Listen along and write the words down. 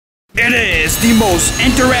It is the most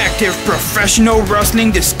interactive professional wrestling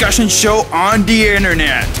discussion show on the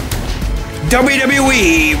internet.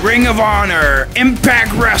 WWE, Ring of Honor,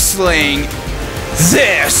 Impact Wrestling.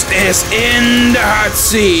 This is In the Hot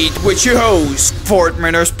Seat with your host, Fort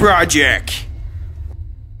Manners Project.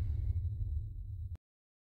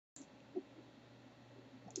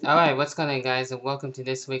 Alright, what's going on, guys, and welcome to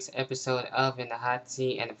this week's episode of In the Hot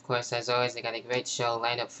Seat. And of course, as always, I got a great show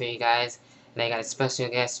lined up for you guys, and I got a special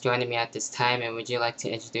guest joining me at this time. And would you like to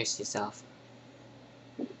introduce yourself?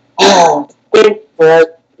 Thanks for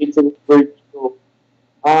having me to the great show.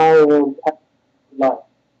 I am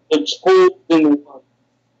the chosen one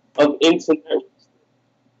of internet wrestling.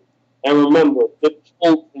 And remember, the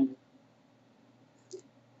chosen.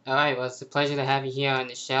 Alright, well, it's a pleasure to have you here on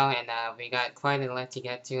the show, and we got quite a lot to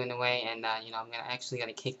get to in a way, and I'm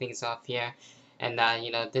gonna kick things off here. And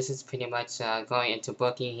this is pretty much going into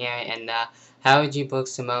booking here. And how would you book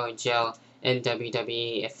Samoa Joe in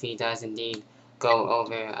WWE if he does indeed go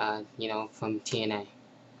over, from TNA?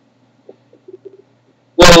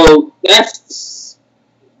 Well, that's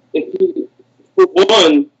if he, for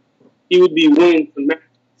one, he would be winning some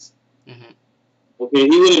matches. Mm-hmm. Okay,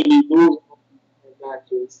 he wouldn't be losing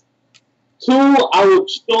matches. Two, I would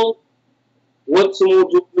show what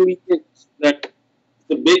Samoa Joe really is. That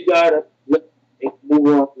the big guy that and move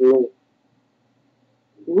on to the ring.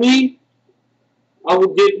 Three, I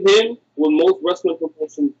would give him what most wrestling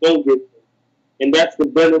promotions don't give him, and that's the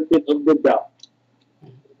benefit of the doubt.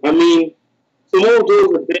 I mean, Samoa Joe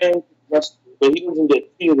is a damn good wrestler, but he doesn't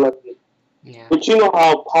get treated like it. Yeah. But you know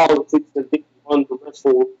how politics and things run the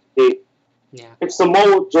wrestling world today. Yeah. If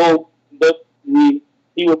Samoa Joe does leave,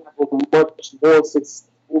 he would have a much more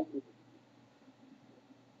successful.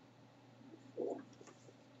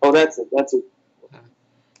 Oh, that's it. That's it.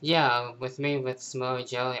 Yeah, with me, with Samoa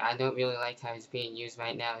Joe, I don't really like how he's being used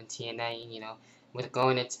right now in TNA, with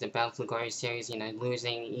going into the Bound for Glory series,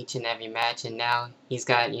 losing each and every match, and now he's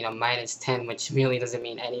got, minus 10, which really doesn't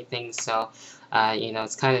mean anything, so,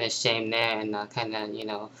 it's kind of a shame there, and kind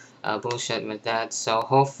of, bullshit with that. So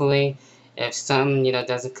hopefully, if something,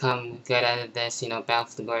 doesn't come good out of this, Bound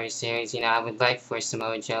for Glory series, I would like for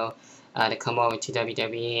Samoa Joe to come over to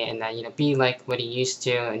WWE and, be like what he used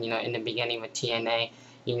to, and, in the beginning with TNA,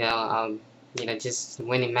 just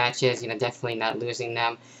winning matches, definitely not losing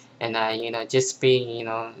them, and, just being,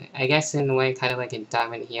 I guess in a way kind of like a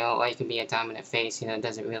dominant heel, or you can be a dominant face, it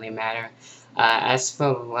doesn't really matter. As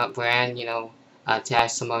for what brand, to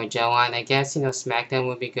have Samoa Joe on, I guess, SmackDown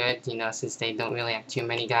would be good, since they don't really have too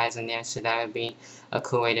many guys in there, so that would be a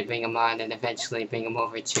cool way to bring him on, and eventually bring him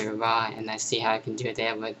over to Raw, and I see how I can do it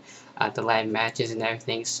there with the live matches and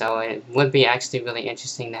everything. So it would be actually really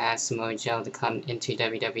interesting to have Samoa Joe to come into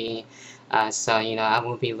WWE. So I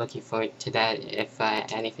will be looking forward to that if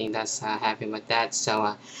anything does happen with that.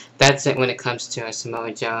 So that's it when it comes to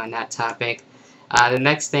Samoa Joe on that topic. The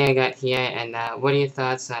next thing I got here, and what are your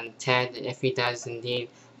thoughts on Ted if he does indeed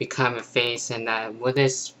become a face, and will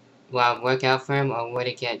this work out for him, or would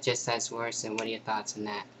it get just as worse, and what are your thoughts on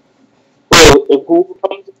that? Well, if who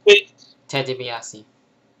becomes the face? Ted DiBiase.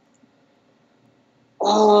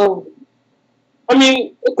 I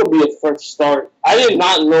mean, it could be a fresh start. I did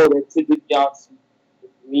not know that Ted DiBiase is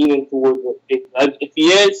leaning towards a face. If he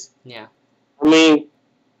is, yeah. I mean,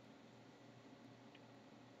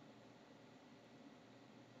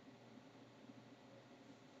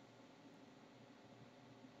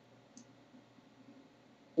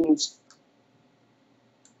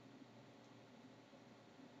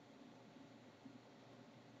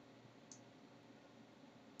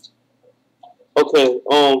 okay.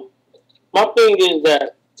 My thing is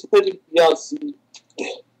that Ted DiBiase,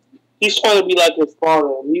 he's trying to be like his father,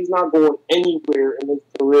 and he's not going anywhere in his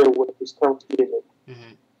career with his current commitment.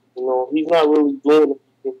 Mm-hmm. He's not really doing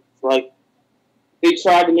anything. It's like they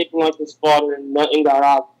tried to make him like his father, and nothing got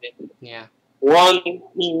out of it. Yeah. One,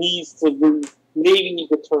 he needs to be. Maybe he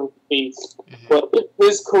could turn face, Mm-hmm. but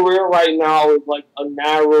his career right now is like a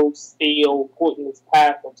narrow, stale foot in his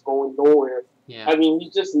path that's going nowhere. Yeah. I mean,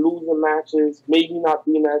 he's just losing matches, maybe not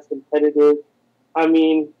being as competitive. I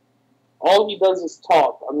mean, all he does is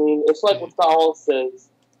talk. I mean, it's like what Saul says,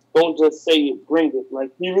 don't just say it, bring it.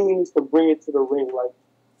 Like, he really needs to bring it to the ring. Like,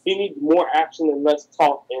 he needs more action and less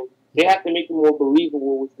talk, and they have to make him more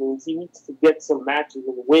believable, which means he needs to get some matches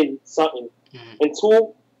and win something. Mm-hmm. And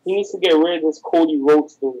two, he needs to get rid of this Cody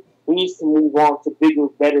Rhodes thing. He needs to move on to bigger,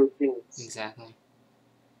 better things. Exactly.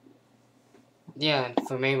 Yeah, and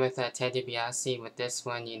for me with Ted DiBiase, with this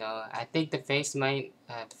one, I think the face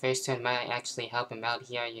turn might actually help him out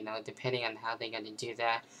here, depending on how they're going to do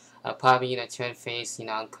that. probably, turn face,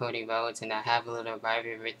 on Cody Rhodes and have a little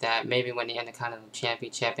rivalry with that. Maybe win the Intercontinental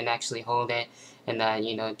Championship and actually hold it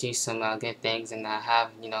and, do some good things and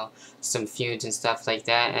have, some feuds and stuff like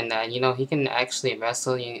that. And, he can actually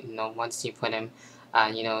wrestle, once you put him,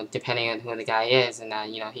 depending on who the guy is. And,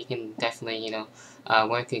 he can definitely,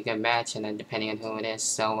 work a good match and depending on who it is.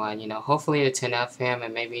 So, hopefully it'll turn out for him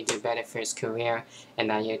and maybe do better for his career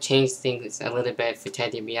and, change things a little bit for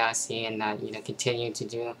Ted DiBiase and, continue to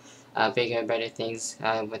do bigger and better things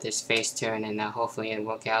with his face turn and hopefully it'll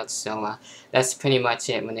work out. So, that's pretty much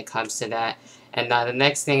it when it comes to that. And the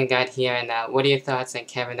next thing I got here, and what are your thoughts on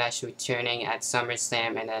Kevin Nash returning at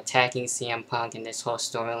SummerSlam and attacking CM Punk in this whole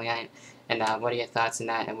storyline? And what are your thoughts on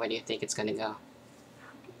that, and where do you think it's going to go?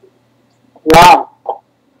 Wow.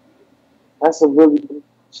 That's a really good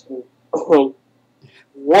question.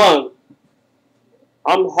 One,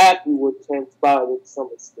 I'm happy with transpired at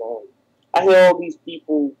SummerSlam. I hear all these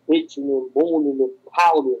people bitching and moaning and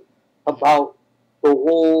pouting about the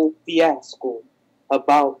whole fiasco,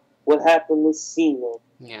 about what happened to Cena.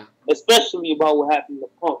 Yeah. Especially about what happened to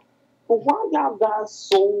Punk. But why y'all guys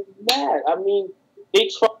so mad? I mean, they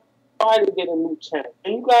try to get a new champ.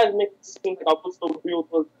 And you guys make it seem like I put some real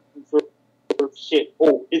shit.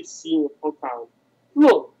 Oh, it's Cena Punk time.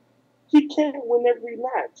 Look, he can't win every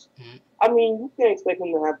match. Mm-hmm. I mean, you can't expect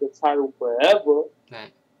him to have the title forever.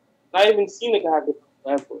 Right. Not even Cena can have it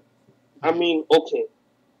forever. Mm-hmm. I mean, okay.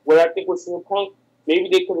 What I think with CM Punk, maybe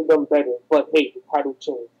they could have done better. But hey, the title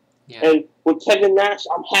changed. Yeah. And with Kevin Nash,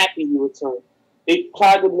 I'm happy he returned. They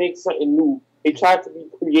tried to make something new. They tried to be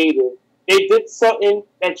creative. They did something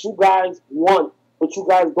that you guys want, but you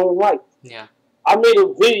guys don't like. Yeah. I made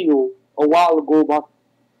a video a while ago about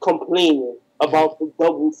complaining about the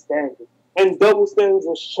double standard. And double standards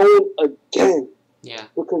are shown again. Yeah.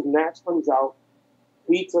 Because Nash comes out,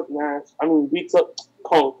 beats up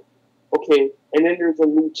Punk, okay, and then there's a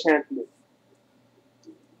new champion.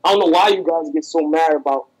 I don't know why you guys get so mad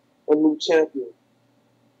about a new champion.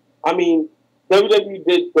 I mean, WWE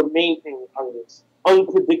did the main thing on this.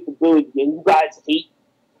 Unpredictability. And you guys hate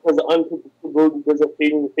because the unpredictability doesn't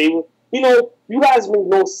favor in favor. You know, you guys make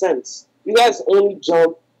no sense. You guys only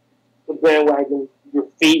jump the bandwagon your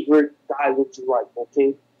favorite guy that you like,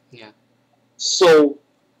 okay? Yeah. So,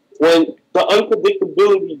 when the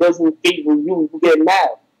unpredictability doesn't favor you, you get mad.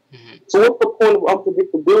 Mm-hmm. So what's the point of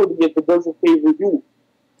unpredictability if it doesn't favor you?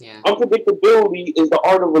 Yeah. Unpredictability is the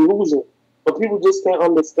art of illusion, but people just can't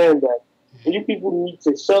understand that. Mm-hmm. And you people need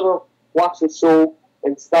to shut up, watch the show,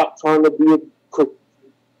 and stop trying to be a critic.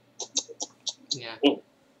 Yeah.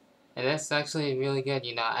 And that's actually really good.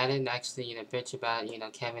 I didn't actually, bitch about,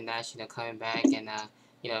 Kevin Nash, coming back and,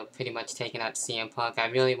 pretty much taking out CM Punk. I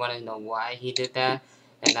really want to know why he did that.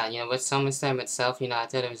 And, with SummerSlam itself, I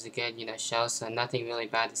thought it was a good, show, so nothing really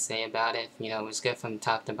bad to say about it. It was good from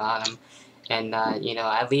top to bottom. And,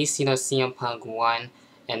 at least, CM Punk won.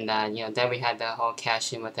 And, then we had the whole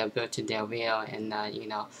cash-in with Alberto Del Rio. And,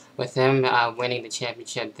 with him winning the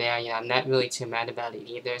championship there, I'm not really too mad about it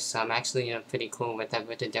either. So I'm actually, pretty cool with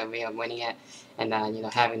Alberto Del Rio winning it and,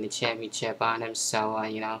 having the championship on him. So,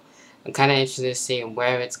 I'm kind of interested to see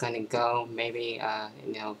where it's going to go. Maybe,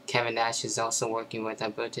 Kevin Nash is also working with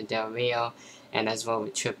Alberto Del Rio and as well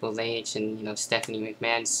with Triple H and, Stephanie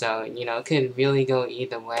McMahon. So, it could really go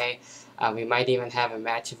either way. We might even have a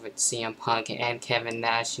match with CM Punk and Kevin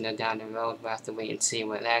Nash, down the road. We'll have to wait and see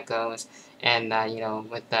where that goes. And,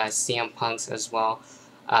 with CM Punk's as well,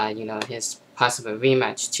 his possible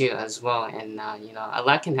rematch too as well. And, a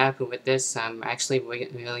lot can happen with this. I'm actually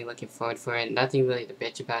really looking forward for it. Nothing really to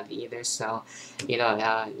bitch about either. So,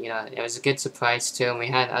 it was a good surprise too. And we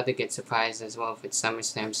had other good surprises as well with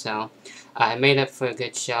SummerSlam. So, it made up for a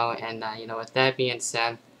good show. And, with that being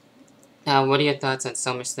said, what are your thoughts on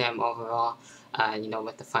SummerSlam overall,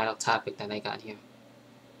 with the final topic that I got here?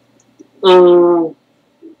 To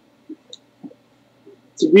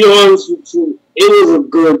be honest with you, it was a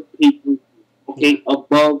good pay-per-view, okay?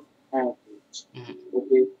 Above average,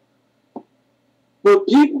 okay? But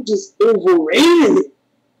people just overrated it.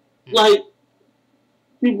 Like,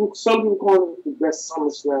 some people call it the best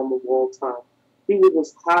SummerSlam of all time. People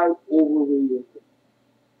just overrated it.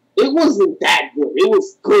 It wasn't that good. It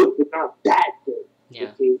was good, but not that good. Yeah.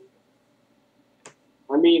 Okay?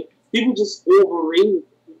 I mean, people just overrated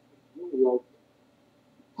it. Like,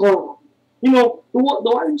 oh. The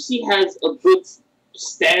YMC has a good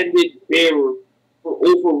standard bearer for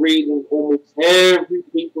overrating almost every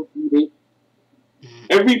pay-per-view.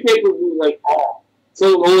 Every pay-per-view, like,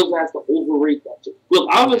 someone always has to overrate that shit. Look,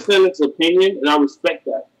 I understand its opinion, and I respect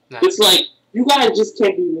that. It's like, you guys just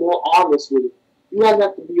can't be more honest with it. You guys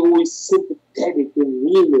have to be always sympathetic and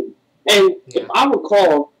meaning. And if I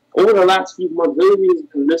recall, over the last few months, WWE has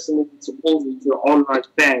been listening supposedly to the online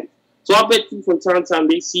fans. So I bet you from time to time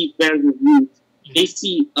they see fan reviews. They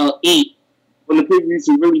see 8 when the pay-per-view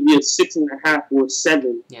should really be a 6.5 or a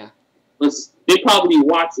 7. Yeah. But they probably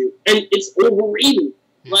watch it. And it's overrated.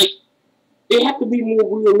 Like, they have to be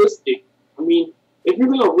more realistic. I mean, if you're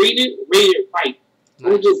going to rate it right.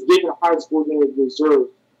 Don't just give it a high score than it deserves.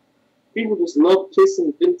 People just love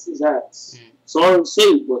kissing Vince's ass. Sorry to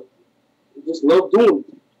say, but they just love doing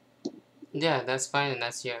it. Yeah, that's fine, and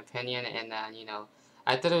that's your opinion, and,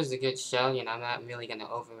 I thought it was a good show, I'm not really going to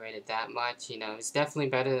overrate it that much, it's definitely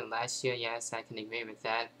better than last year, yes, I can agree with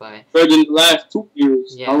that, but... Better than the last 2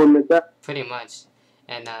 years, yeah, I'll admit that. Pretty much,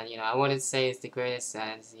 and, I wouldn't say it's the greatest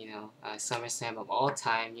as, SummerSlam of all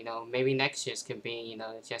time, maybe next year's could be,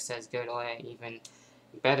 just as good or even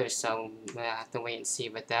better, so we'll have to wait and see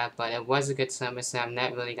with that, but it was a good SummerSlam. I'm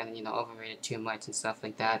not really gonna overrate it too much and stuff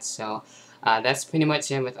like that, so that's pretty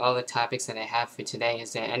much it with all the topics that I have for today.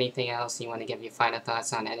 Is there anything else you want to give your final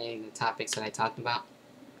thoughts on any of the topics that I talked about?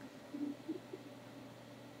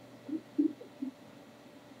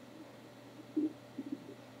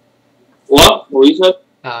 What you said?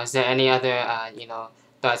 Is there any other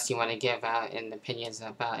thoughts you want to give out and opinions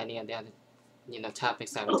about any of the other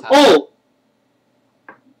topics that we talked about?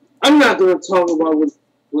 I'm not going to talk about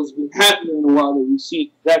what's been happening while we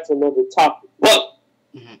see. That's another topic. But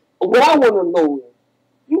what I want to know is,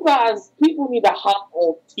 you guys, people need to hop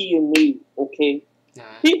on TNA, okay?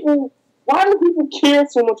 Why do people care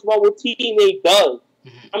so much about what TNA does?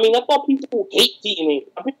 I mean, I thought people hate TNA.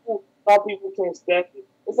 People thought people can't stand it.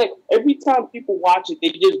 It's like every time people watch it, they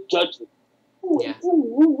just judge it.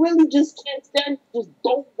 You really just can't stand it. Just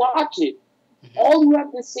don't watch it. All you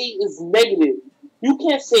have to say is negative. You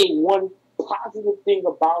can't say one positive thing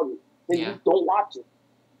about it. Then you don't watch it.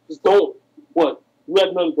 Just don't. What? You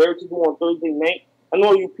have nothing better to do on Thursday night? I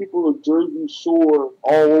know you people are Jersey Shore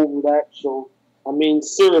all over that show. I mean,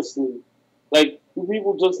 seriously. Like, you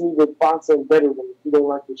people just need to find something better than if you don't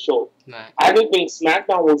like the show. Right. I didn't think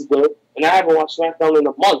SmackDown was good, and I haven't watched SmackDown in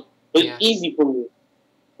a month. It's easy for me.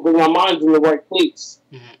 Because my mind's in the right place.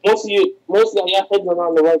 Most of your heads are not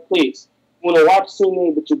in the right place. You want to watch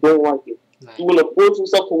TNA, but you don't like it. Right. You want to force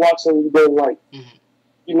yourself to watch something you don't like.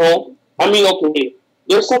 You know? I mean, okay,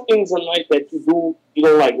 there's some things in life that you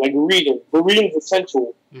don't like reading. But reading's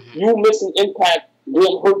essential. You missing impact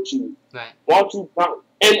won't hurt you. Right. Why don't you not?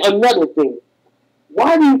 And another thing,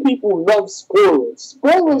 why do people love spoilers?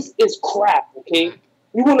 Spoilers is crap, okay?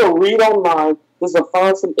 You want to read online just to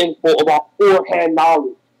find some info about forehand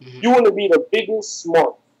knowledge. You want to be the biggest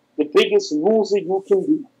smart, the biggest loser you can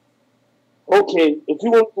be. Okay, if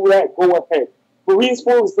you want to do that, go ahead. But reading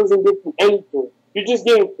spoilers doesn't give you anything. You're just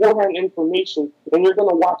getting forehand information, and you're going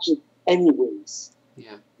to watch it anyways.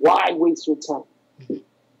 Yeah. Why waste your time?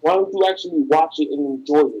 Why don't you actually watch it and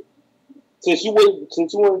enjoy it? Since you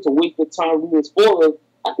wanted to waste your time reading spoilers,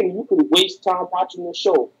 I think you could waste time watching the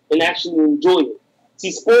show and actually enjoy it.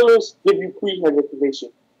 See, spoilers give you pre-hand information.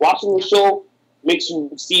 Watching the show makes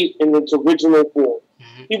you see it in its original form.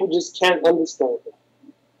 People just can't understand it.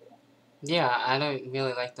 Yeah, I don't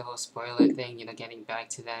really like the whole spoiler thing, getting back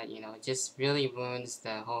to that, it just really ruins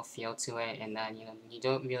the whole feel to it, and that, you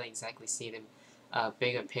don't really exactly see the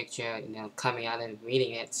bigger picture, coming out and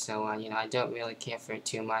reading it, so, I don't really care for it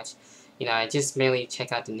too much. I just mainly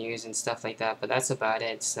check out the news and stuff like that, but that's about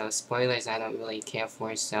it, so spoilers I don't really care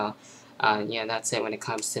for, so, that's it when it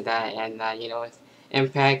comes to that, and, with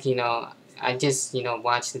Impact, I just,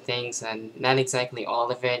 watch the things, and not exactly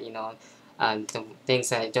all of it, the things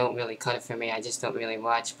that don't really cut it for me, I just don't really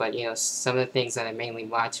watch, but, some of the things that I mainly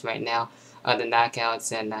watch right now are the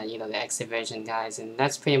knockouts and, the X Division guys, and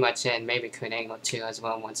that's pretty much it, and maybe Kurt Angle too as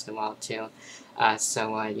well once in a while too.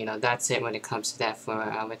 So, that's it when it comes to that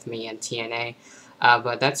for with me and TNA.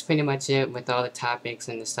 But that's pretty much it with all the topics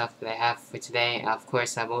and the stuff that I have for today. Of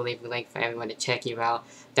course, I will leave a link for everyone to check you out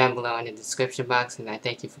down below in the description box, and I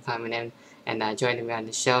thank you for coming in and joining me on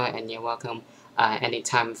the show, and you're welcome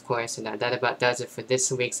anytime, of course. And that about does it for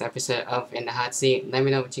this week's episode of In the Hot Seat. Let me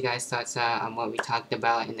know what you guys' thoughts are on what we talked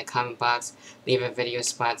about in the comment box. Leave a video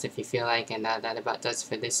response if you feel like, and that about does it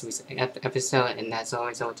for this week's episode. And as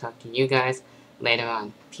always, I will talk to you guys later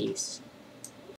on. Peace.